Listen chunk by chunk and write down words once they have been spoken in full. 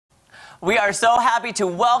We are so happy to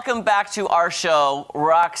welcome back to our show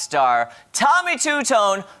rock star Tommy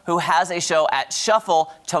Tutone, who has a show at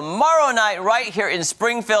Shuffle tomorrow night right here in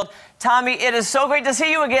Springfield. Tommy, it is so great to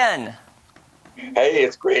see you again. Hey,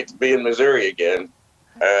 it's great to be in Missouri again.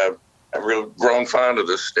 I've really grown fond of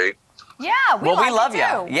this state. Yeah, we love you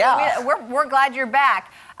too. You. Yeah, we're glad you're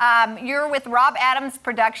back. You're with Rob Adams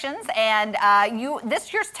Productions, and you're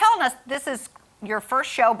telling us this is your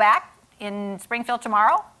first show back in Springfield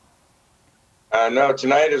tomorrow. No,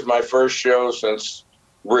 tonight is my first show since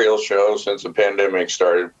the pandemic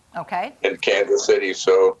started. Okay. In Kansas City,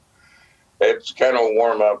 so it's kind of a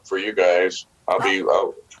warm up for you guys. I'll be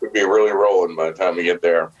really rolling by the time we get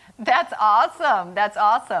there. That's awesome. That's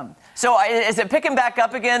awesome. So is it picking back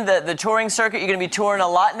up again, the touring circuit? You're going to be touring a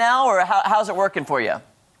lot now, or how's it working for you?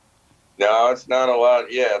 No, it's not a lot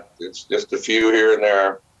yet. It's just a few here and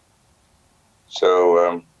there.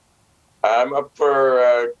 So I'm up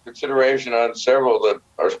for consideration on several that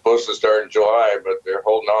are supposed to start in July, but they're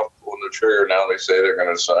holding off pulling the trigger now. They say they're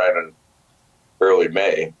going to sign in early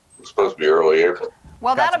May. It's supposed to be early April.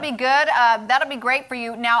 Well, that'll be good. That'll be great for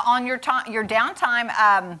you. Now, on your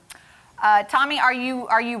downtime, Tommy, are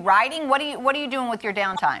you writing? What are you doing with your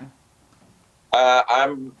downtime?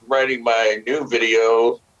 I'm writing my new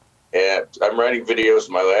video, and I'm writing videos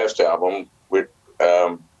for my last album,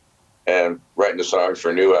 and writing the songs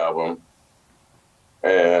for a new album,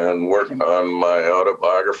 and working on my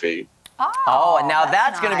autobiography. Oh, and now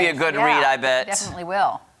that's nice. going to be a good read, I bet. Definitely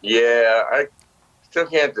will. Yeah, I still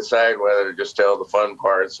can't decide whether to just tell the fun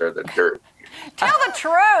parts or the dirt. Tell the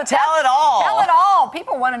truth. Tell it all. Tell it all.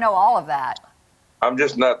 People want to know all of that. I'm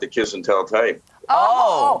just not the kiss and tell type.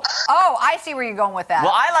 Oh, I see where you're going with that.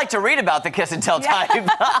 Well, I like to read about the kiss and tell type.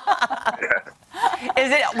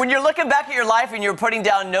 Is it, when you're looking back at your life and you're putting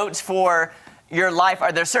down notes for your life,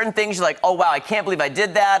 are there certain things you're like, oh, wow, I can't believe I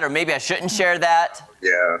did that, or maybe I shouldn't share that?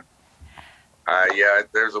 Yeah. Yeah,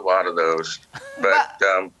 there's a lot of those. But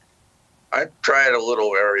I tried a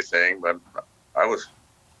little of everything, but I was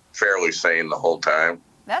fairly sane the whole time.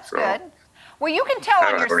 That's good. Well, you can tell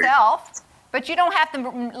on yourself, but you don't have to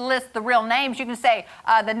list the real names. You can say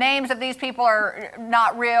the names of these people are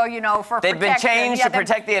not real, for They've been changed to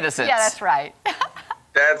protect the innocents. Yeah, that's right.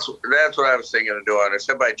 That's what I was thinking of doing. I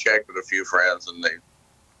said I checked with a few friends, and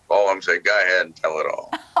all of them said, go ahead and tell it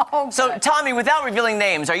all. Oh, so, Tommy, without revealing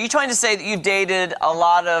names, are you trying to say that you've dated a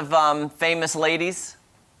lot of famous ladies?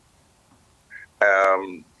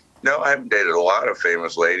 No, I haven't dated a lot of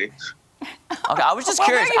famous ladies. Okay, I was just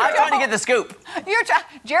curious. I'm trying to get the scoop.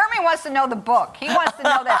 Jeremy wants to know the book. He wants to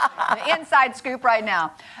know the inside scoop right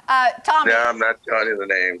now. Tommy. No, I'm not telling you the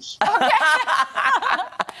names. Okay.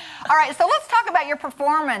 All right, so let's talk about your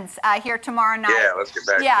performance here tomorrow night. Yeah, let's get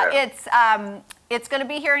back to that. It's going to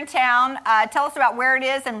be here in town. Tell us about where it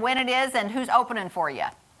is and when it is and who's opening for you.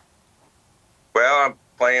 Well, I'm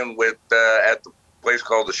playing with at the place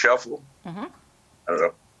called the Shuffle. Mm-hmm.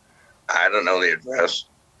 I don't know the address.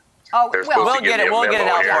 Oh, we'll get it. We'll get it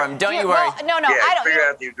out for him. Don't you worry. Well, no, yeah, I don't. Figure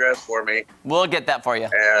out the address for me. We'll get that for you.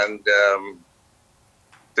 And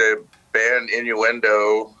the band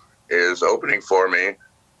Innuendo is opening for me.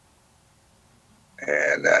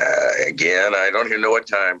 And again, I don't even know what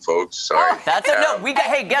time, folks. Sorry. That's it. No,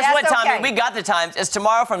 hey, guess what, Tommy? Okay. We got the times. It's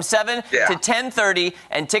tomorrow from 7 to 10:30,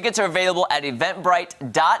 and tickets are available at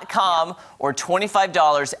eventbrite.com or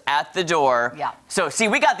 $25 at the door. Yeah. So, see,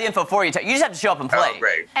 we got the info for you. You just have to show up and play. Oh,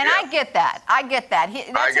 great. And I get that.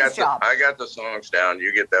 That's his job. I got the songs down.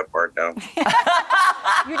 You get that part down.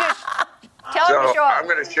 You just tell him to show up. I'm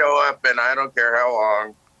going to show up, and I don't care how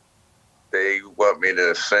long they want me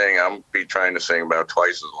to sing. I'm be trying to sing about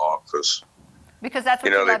twice as long because that's what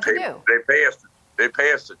you love to do. They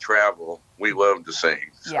pay us to travel. We love to sing.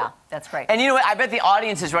 So. Yeah, that's great. And you know what? I bet the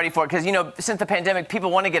audience is ready for it because, since the pandemic, people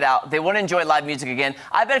want to get out. They want to enjoy live music again.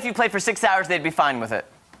 I bet if you played for 6 hours, they'd be fine with it.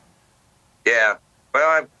 Yeah. Well,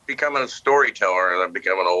 I'm becoming a storyteller, and I'm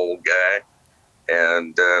becoming an old guy.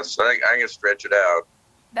 And so I can stretch it out.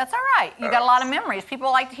 That's all right. You got a lot of memories. People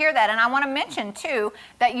like to hear that. And I want to mention, too,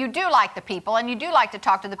 that you do like the people, and you do like to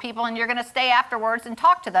talk to the people, and you're going to stay afterwards and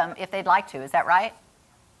talk to them if they'd like to. Is that right?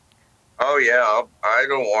 Oh, yeah. I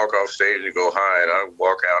don't walk off stage and go hide. I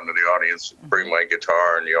walk out into the audience and bring my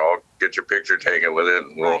guitar, and you all get your picture taken with it.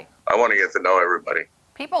 And I want to get to know everybody.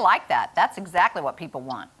 People like that. That's exactly what people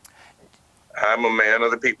want. I'm a man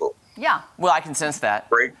of the people. Yeah. Well, I can sense that.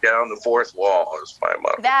 Break down the fourth wall is my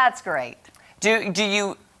motto. That's great. Do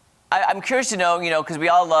you? I'm curious to know, because we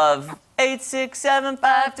all love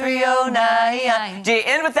 8675309. Do you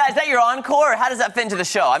end with that? Is that your encore, or how does that fit into the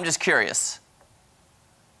show? I'm just curious.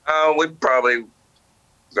 We're probably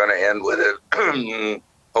going to end with it.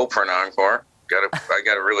 hope for an encore. I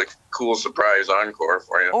got a really cool surprise encore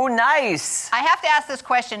for you. Oh, nice. I have to ask this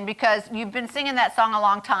question because you've been singing that song a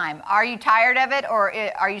long time. Are you tired of it, or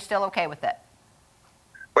are you still okay with it?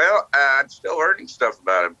 Well, I'm still learning stuff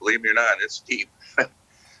about it. Believe me or not, it's deep. It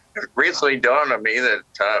recently dawned on me that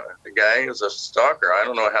the guy is a stalker. I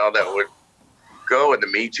don't know how that would go in the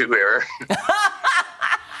Me Too era.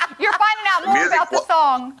 You're finding out more about the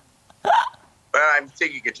song. Well, I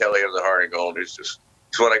think you can tell he has a heart of gold. It's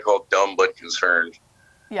what I call dumb but concerned.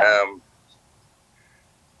 Yeah.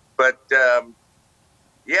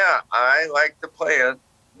 Yeah, I like to play it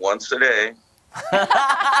once a day.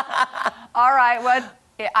 All right. Well,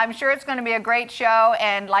 I'm sure it's going to be a great show,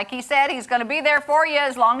 and like he said, he's going to be there for you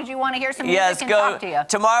as long as you want to hear some music and talk to you.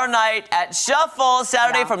 Tomorrow night at Shuffle,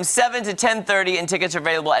 Saturday from 7 to 10:30, and tickets are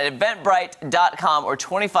available at eventbrite.com or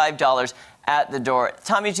 $25 at the door.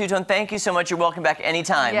 Tommy Tutone, thank you so much. You're welcome back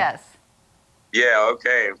anytime. Yes. Yeah,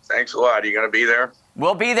 okay. Thanks a lot. Are you going to be there?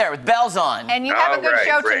 We'll be there with bells on. And you have a good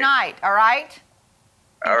show tonight, all right?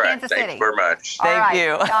 All right. Kansas City. Thanks very much. Thank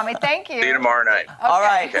you. Tommy, thank you. See you tomorrow night. Okay. All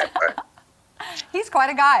right. Okay, bye. He's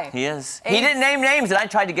quite a guy. He is. He didn't name names, and I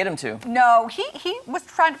tried to get him to. No, he was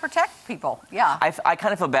trying to protect people. Yeah. I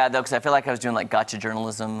kind of feel bad, though, because I feel like I was doing, like, gotcha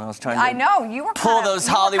journalism. I was trying to know. You were pull those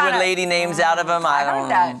Hollywood lady names out of him. I don't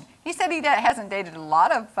know. He said he hasn't dated a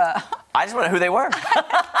lot of... I just want to know who they were.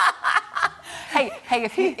 Hey,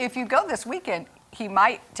 if you go this weekend, he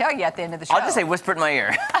might tell you at the end of the show. I'll just say whisper it in my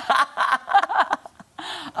ear.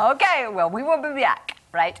 Okay, well, we will be back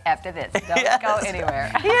right after this. Don't go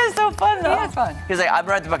anywhere. He is so fun, though. He is fun. He's like, I'm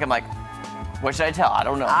right at the book. I'm like, what should I tell? I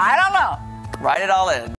don't know. I don't know. Write it all in.